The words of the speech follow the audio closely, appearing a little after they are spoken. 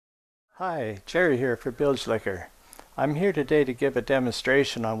Hi, Jerry here for Bilge Licker. I'm here today to give a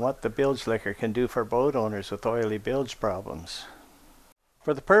demonstration on what the Bilge Licker can do for boat owners with oily bilge problems.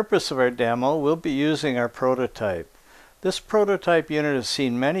 For the purpose of our demo, we'll be using our prototype. This prototype unit has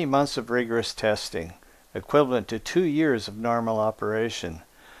seen many months of rigorous testing, equivalent to 2 years of normal operation.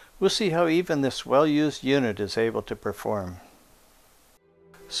 We'll see how even this well-used unit is able to perform.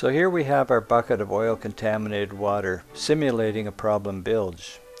 So here we have our bucket of oil-contaminated water simulating a problem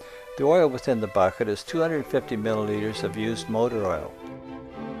bilge. The oil within the bucket is 250 milliliters of used motor oil.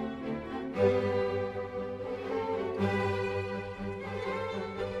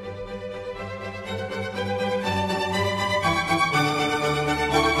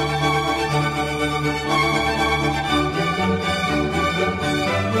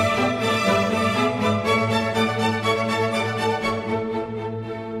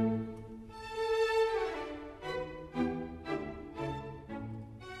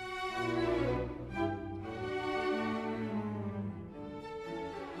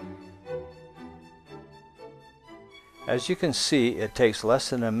 As you can see, it takes less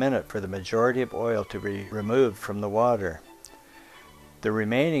than a minute for the majority of oil to be removed from the water. The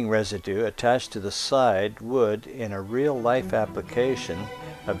remaining residue attached to the side would, in a real-life application,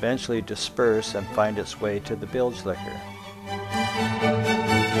 eventually disperse and find its way to the bilge licker.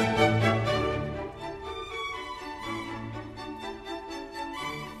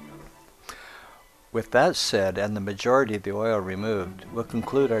 With that said, and the majority of the oil removed, we'll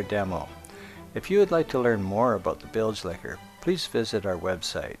conclude our demo. If you would like to learn more about the Bilge Licker, please visit our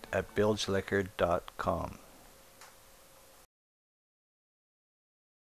website at bilgelicker.com.